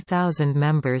 70,000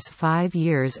 members 5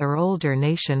 years or older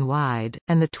nationwide,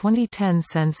 and the 2010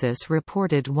 census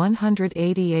reported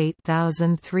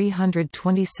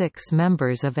 188,326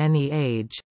 members of any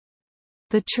age.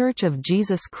 The Church of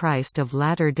Jesus Christ of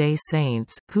Latter-day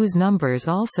Saints, whose numbers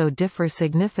also differ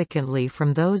significantly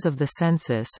from those of the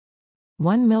census,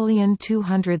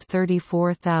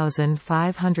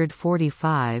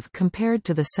 1,234,545 compared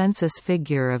to the census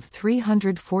figure of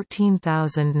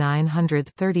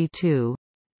 314,932.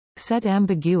 Said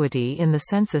ambiguity in the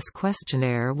census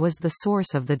questionnaire was the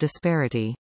source of the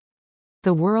disparity.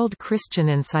 The World Christian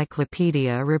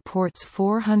Encyclopedia reports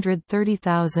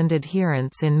 430,000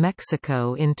 adherents in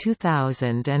Mexico in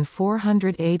 2000 and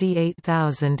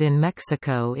 488,000 in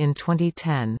Mexico in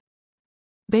 2010.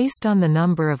 Based on the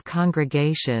number of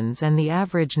congregations and the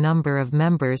average number of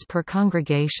members per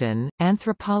congregation,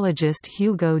 anthropologist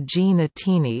Hugo G.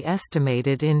 Nattini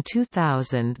estimated in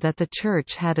 2000 that the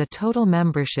Church had a total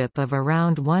membership of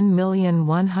around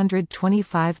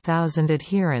 1,125,000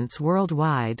 adherents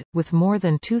worldwide, with more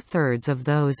than two-thirds of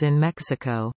those in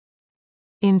Mexico.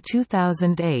 In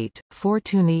 2008,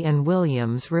 Fortuny and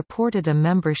Williams reported a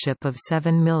membership of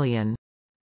 7 million.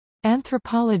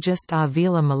 Anthropologist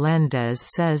Avila Melendez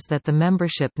says that the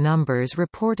membership numbers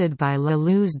reported by La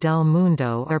Luz del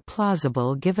Mundo are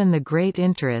plausible given the great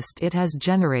interest it has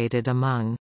generated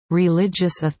among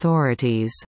religious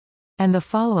authorities and the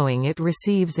following it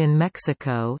receives in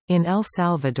Mexico. In El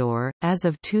Salvador, as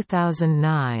of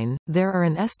 2009, there are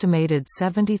an estimated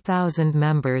 70,000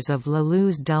 members of La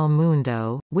Luz del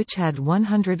Mundo, which had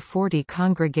 140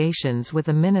 congregations with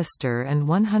a minister and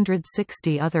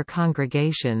 160 other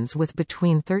congregations with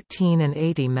between 13 and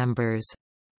 80 members.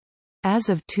 As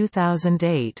of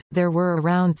 2008, there were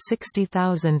around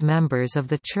 60,000 members of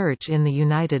the Church in the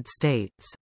United States.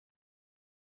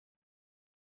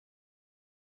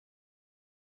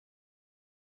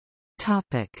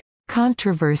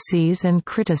 Controversies and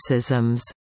criticisms.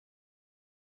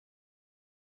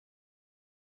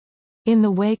 In the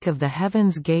wake of the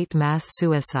Heaven's Gate mass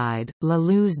suicide, La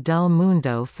Luz del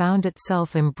Mundo found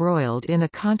itself embroiled in a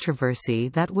controversy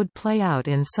that would play out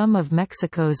in some of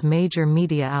Mexico's major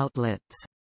media outlets.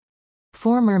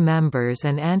 Former members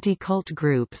and anti-cult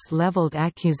groups leveled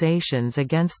accusations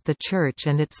against the Church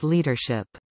and its leadership.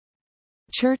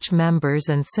 Church members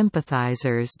and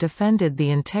sympathizers defended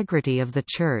the integrity of the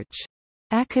Church.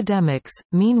 Academics,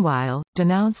 meanwhile,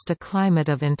 denounced a climate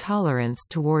of intolerance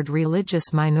toward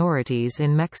religious minorities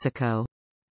in Mexico.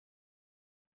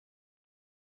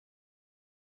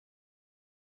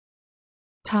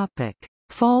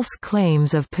 False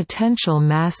claims of potential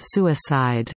mass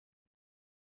suicide.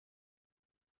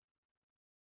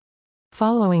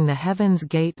 Following the Heaven's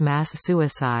Gate mass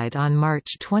suicide on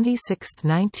March 26,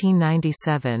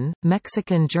 1997,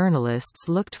 Mexican journalists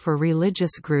looked for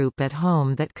religious group at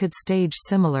home that could stage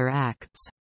similar acts.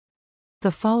 The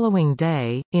following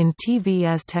day, in TV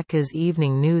Azteca's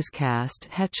evening newscast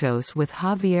Hechos with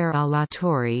Javier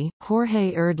Alatorre,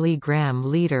 Jorge Erdely Graham,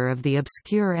 leader of the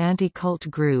obscure anti-cult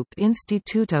group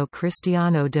Instituto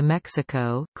Cristiano de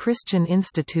Mexico, Christian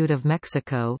Institute of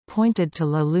Mexico, pointed to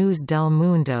La Luz del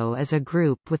Mundo as a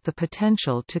group with the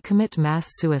potential to commit mass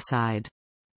suicide.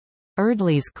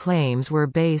 Erdely's claims were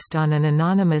based on an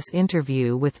anonymous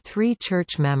interview with 3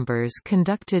 church members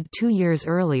conducted 2 years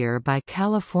earlier by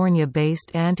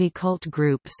California-based anti-cult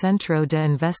group Centro de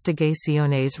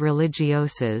Investigaciones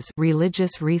Religiosas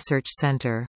Religious Research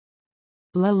Center.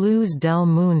 La Luz del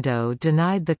Mundo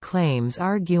denied the claims,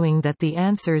 arguing that the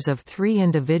answers of 3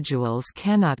 individuals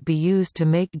cannot be used to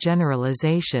make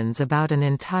generalizations about an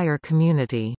entire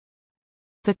community.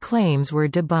 The claims were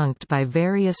debunked by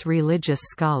various religious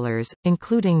scholars,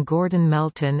 including Gordon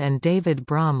Melton and David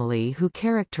Bromley, who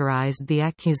characterized the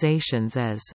accusations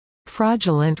as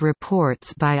fraudulent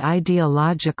reports by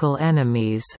ideological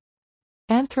enemies.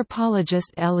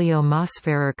 Anthropologist Elio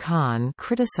Masferrer Khan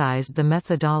criticized the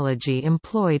methodology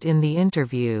employed in the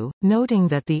interview, noting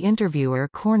that the interviewer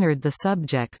cornered the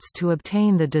subjects to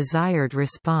obtain the desired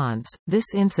response.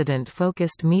 This incident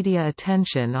focused media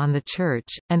attention on the Church,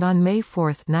 and on May 4,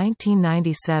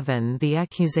 1997, the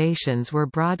accusations were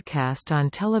broadcast on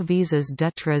Televisa's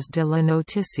Detrás de la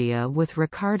Noticia with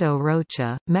Ricardo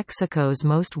Rocha, Mexico's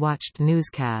most watched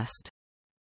newscast.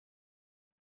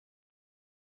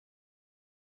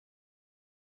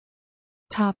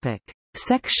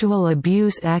 Sexual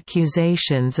abuse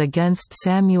accusations against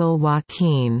Samuel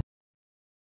Joaquín.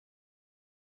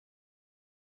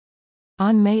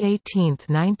 On May 18,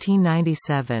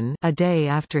 1997, a day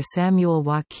after Samuel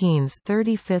Joaquín's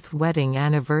 35th wedding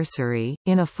anniversary,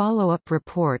 in a follow-up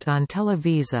report on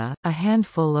Televisa, a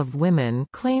handful of women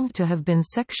claimed to have been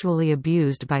sexually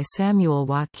abused by Samuel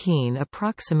Joaquín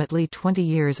approximately 20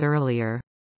 years earlier.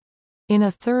 In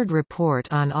a third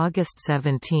report on August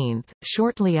 17,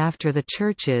 shortly after the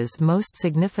Church's most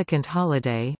significant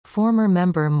holiday, former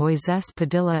member Moisés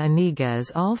Padilla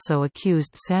Iniguez also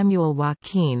accused Samuel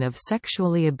Joaquín of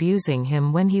sexually abusing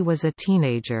him when he was a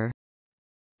teenager.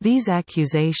 These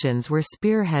accusations were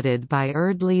spearheaded by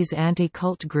Erdely's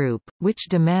anti-cult group, which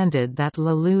demanded that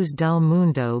La Luz del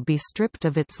Mundo be stripped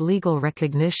of its legal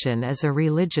recognition as a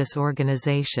religious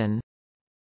organization.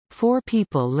 4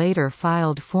 people later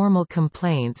filed formal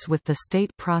complaints with the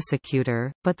state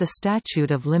prosecutor, but the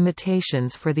statute of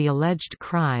limitations for the alleged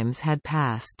crimes had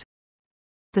passed.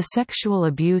 The sexual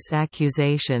abuse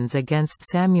accusations against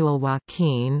Samuel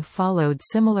Joaquín followed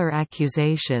similar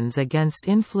accusations against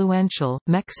influential,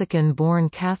 Mexican-born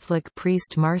Catholic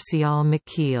priest Marcial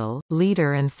Miquel,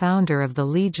 leader and founder of the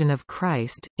Legion of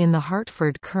Christ, in the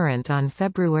Hartford Courant on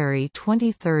February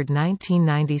 23,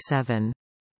 1997.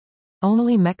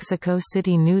 Only Mexico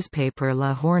City newspaper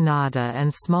La Jornada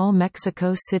and small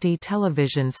Mexico City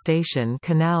television station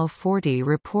Canal 40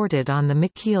 reported on the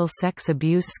Miquel sex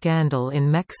abuse scandal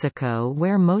in Mexico,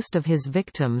 where most of his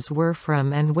victims were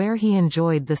from and where he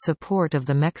enjoyed the support of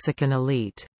the Mexican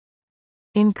elite.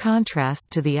 In contrast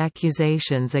to the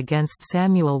accusations against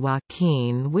Samuel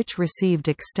Joaquín, which received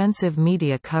extensive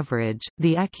media coverage,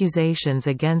 the accusations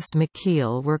against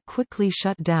Miquel were quickly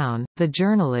shut down, the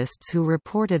journalists who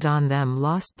reported on them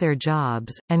lost their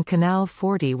jobs, and Canal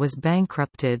 40 was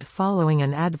bankrupted following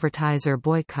an advertiser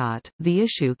boycott. The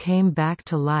issue came back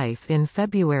to life in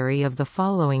February of the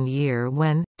following year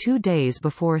when, 2 days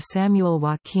before Samuel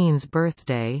Joaquín's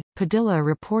birthday, Padilla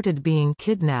reported being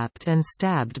kidnapped and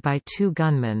stabbed by 2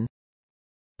 gunmen.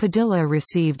 Padilla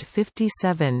received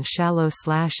 57 shallow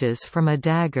slashes from a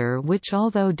dagger which,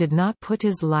 although did not put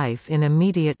his life in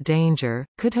immediate danger,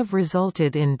 could have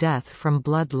resulted in death from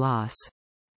blood loss.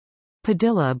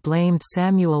 Padilla blamed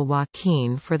Samuel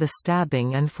Joaquín for the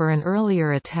stabbing and for an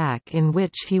earlier attack in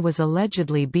which he was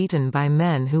allegedly beaten by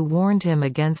men who warned him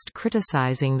against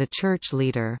criticizing the church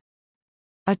leader.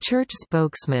 A church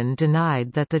spokesman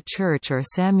denied that the church or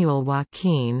Samuel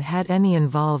Joaquín had any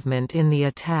involvement in the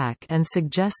attack and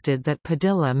suggested that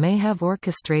Padilla may have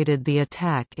orchestrated the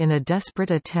attack in a desperate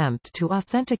attempt to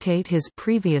authenticate his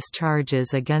previous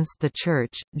charges against the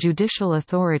church. Judicial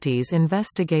authorities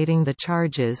investigating the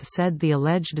charges said the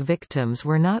alleged victims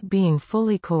were not being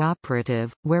fully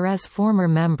cooperative, whereas former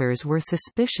members were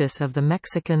suspicious of the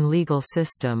Mexican legal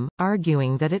system,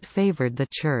 arguing that it favored the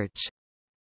church.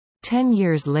 10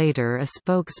 years later, a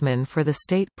spokesman for the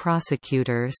state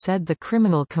prosecutor said the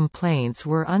criminal complaints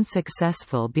were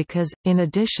unsuccessful because, in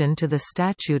addition to the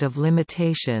statute of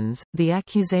limitations, the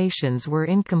accusations were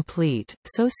incomplete.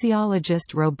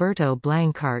 Sociologist Roberto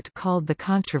Blancart called the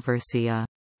controversy a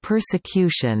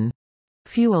persecution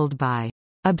fueled by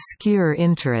obscure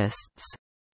interests.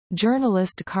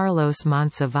 Journalist Carlos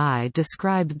Monsiváis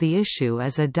described the issue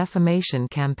as a defamation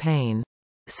campaign.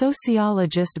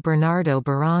 Sociologist Bernardo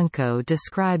Barranco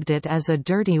described it as a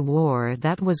dirty war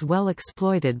that was well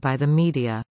exploited by the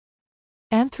media.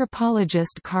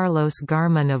 Anthropologist Carlos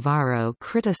Garma Navarro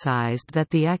criticized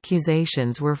that the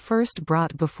accusations were first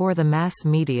brought before the mass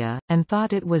media, and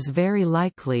thought it was very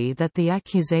likely that the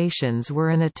accusations were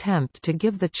an attempt to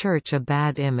give the church a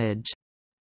bad image.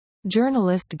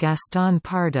 Journalist Gaston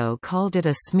Pardo called it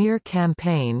a smear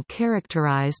campaign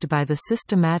characterized by the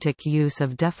systematic use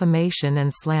of defamation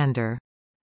and slander.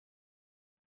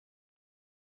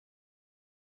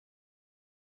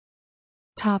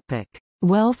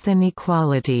 Wealth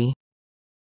inequality.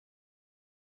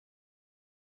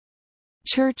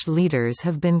 Church leaders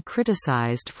have been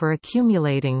criticized for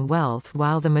accumulating wealth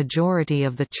while the majority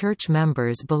of the church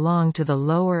members belong to the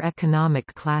lower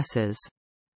economic classes.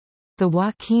 The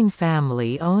Joaquín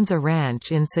family owns a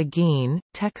ranch in Seguin,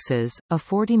 Texas, a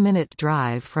 40-minute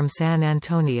drive from San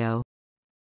Antonio.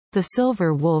 The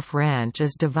Silver Wolf Ranch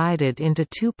is divided into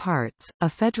 2 parts, a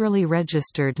federally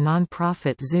registered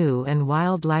nonprofit zoo and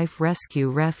wildlife rescue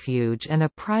refuge and a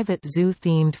private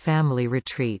zoo-themed family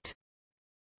retreat.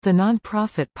 The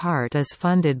nonprofit part is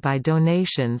funded by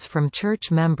donations from church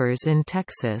members in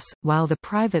Texas, while the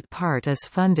private part is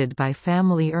funded by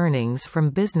family earnings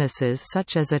from businesses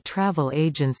such as a travel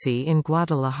agency in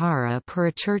Guadalajara, per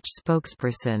a church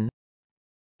spokesperson.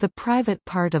 The private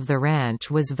part of the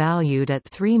ranch was valued at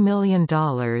 $3 million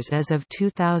as of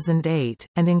 2008,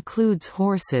 and includes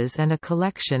horses and a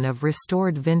collection of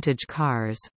restored vintage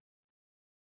cars.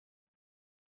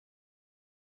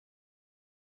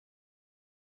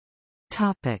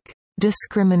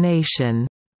 Discrimination.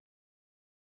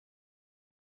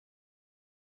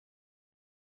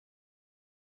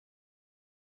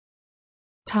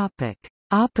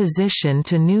 Opposition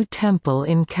to new temple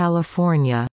in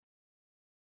California.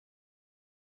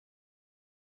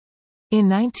 In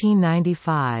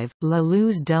 1995, La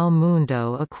Luz del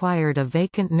Mundo acquired a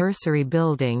vacant nursery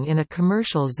building in a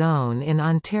commercial zone in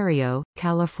Ontario,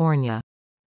 California.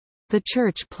 The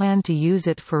church planned to use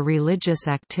it for religious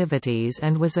activities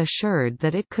and was assured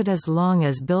that it could as long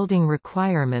as building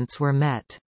requirements were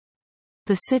met.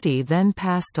 The city then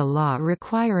passed a law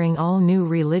requiring all new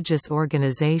religious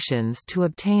organizations to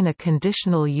obtain a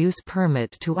conditional use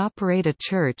permit to operate a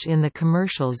church in the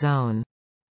commercial zone.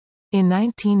 In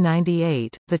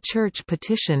 1998, the church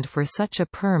petitioned for such a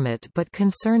permit but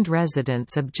concerned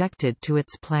residents objected to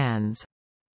its plans.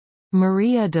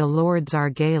 Maria de Lourdes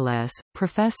Argüelles,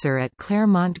 professor at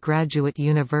Claremont Graduate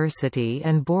University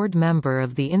and board member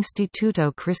of the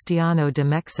Instituto Cristiano de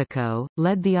Mexico,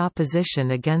 led the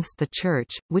opposition against the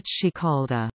church, which she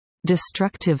called a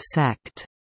destructive sect.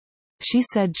 She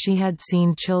said she had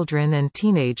seen children and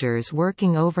teenagers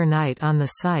working overnight on the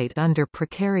site under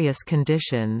precarious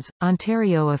conditions.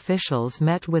 Ontario officials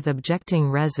met with objecting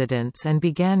residents and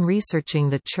began researching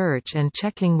the church and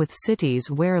checking with cities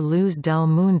where Luz del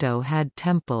Mundo had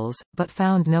temples, but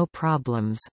found no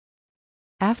problems.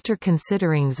 After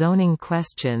considering zoning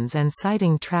questions and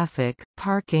citing traffic,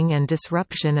 parking and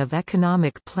disruption of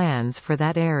economic plans for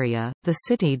that area, the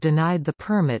city denied the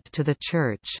permit to the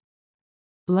church.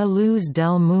 La Luz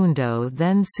del Mundo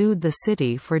then sued the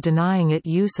city for denying it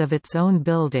use of its own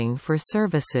building for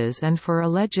services and for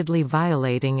allegedly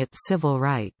violating its civil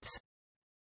rights.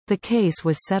 The case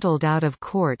was settled out of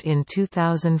court in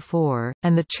 2004,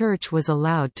 and the church was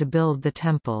allowed to build the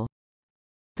temple.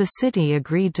 The city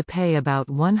agreed to pay about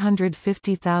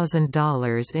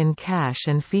 $150,000 in cash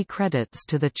and fee credits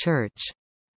to the church.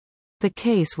 The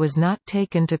case was not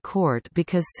taken to court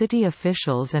because city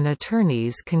officials and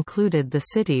attorneys concluded the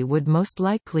city would most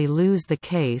likely lose the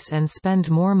case and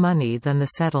spend more money than the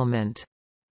settlement.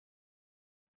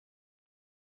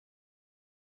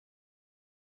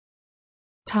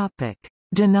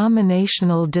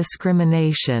 Denominational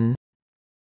discrimination.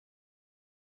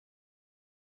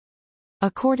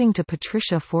 According to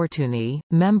Patricia Fortuny,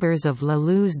 members of La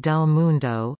Luz del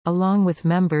Mundo, along with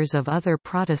members of other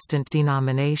Protestant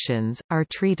denominations, are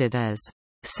treated as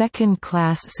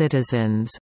second-class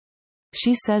citizens.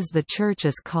 She says the church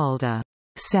is called a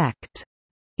sect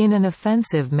in an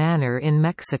offensive manner in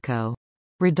Mexico.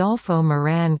 Rodolfo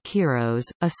Moran Quiros,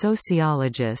 a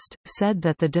sociologist, said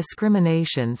that the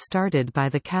discrimination started by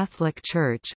the Catholic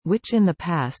Church, which in the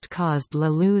past caused La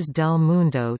Luz del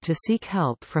Mundo to seek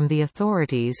help from the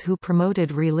authorities who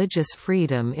promoted religious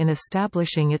freedom in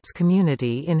establishing its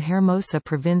community in Hermosa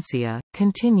Provincia,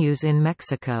 continues in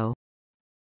Mexico.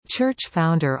 Church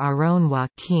founder Aarón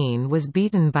Joaquín was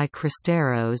beaten by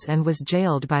cristeros and was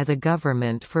jailed by the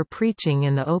government for preaching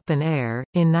in the open air.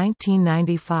 In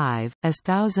 1995, as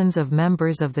thousands of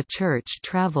members of the church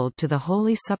traveled to the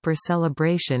Holy Supper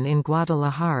celebration in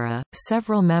Guadalajara,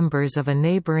 several members of a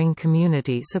neighboring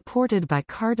community supported by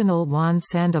Cardinal Juan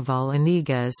Sandoval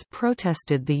Iñiguez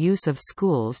protested the use of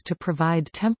schools to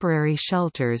provide temporary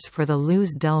shelters for the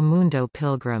Luz del Mundo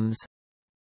pilgrims.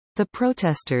 The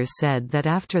protesters said that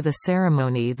after the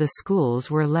ceremony the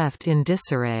schools were left in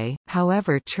disarray.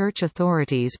 However, church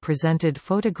authorities presented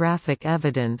photographic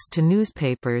evidence to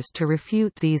newspapers to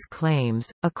refute these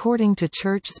claims. According to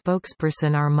church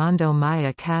spokesperson Armando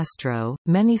Maya Castro,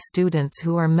 many students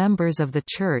who are members of the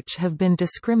church have been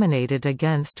discriminated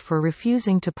against for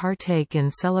refusing to partake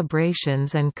in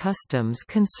celebrations and customs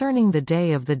concerning the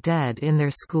Day of the Dead in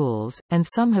their schools, and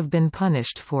some have been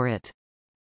punished for it.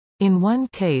 In one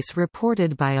case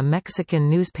reported by a Mexican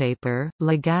newspaper,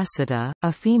 La Gaceta,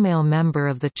 a female member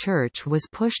of the church was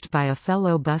pushed by a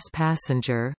fellow bus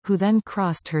passenger, who then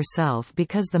crossed herself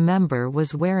because the member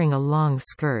was wearing a long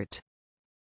skirt.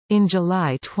 In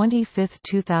July 25,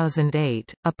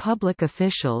 2008, a public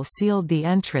official sealed the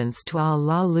entrance to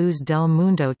La Luz del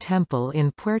Mundo temple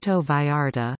in Puerto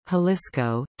Vallarta,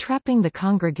 Jalisco, trapping the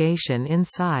congregation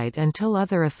inside until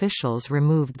other officials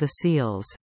removed the seals.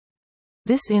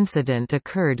 This incident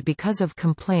occurred because of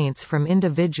complaints from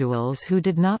individuals who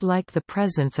did not like the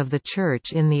presence of the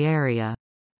church in the area.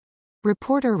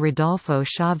 Reporter Rodolfo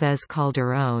Chavez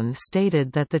Calderón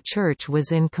stated that the church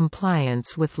was in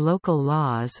compliance with local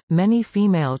laws. Many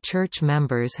female church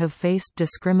members have faced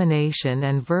discrimination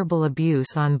and verbal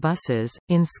abuse on buses,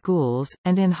 in schools,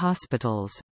 and in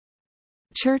hospitals.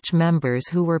 Church members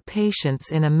who were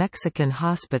patients in a Mexican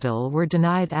hospital were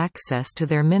denied access to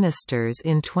their ministers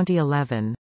in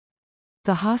 2011.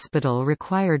 The hospital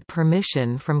required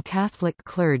permission from Catholic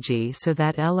clergy so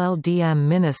that LLDM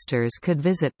ministers could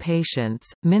visit patients.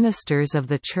 Ministers of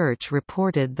the church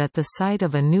reported that the site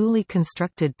of a newly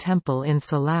constructed temple in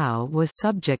Silao was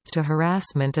subject to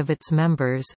harassment of its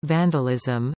members,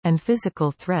 vandalism, and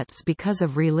physical threats because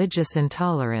of religious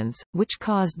intolerance, which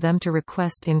caused them to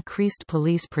request increased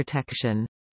police protection.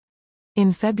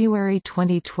 In February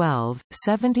 2012,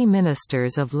 70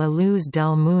 ministers of La Luz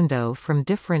del Mundo from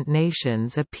different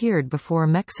nations appeared before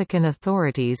Mexican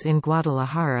authorities in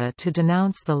Guadalajara to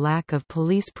denounce the lack of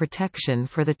police protection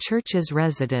for the church's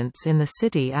residents in the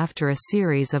city after a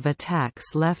series of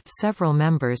attacks left several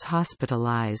members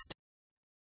hospitalized.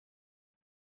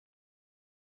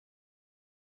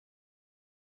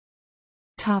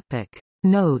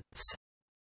 Notes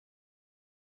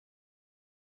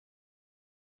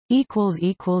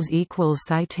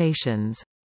Citations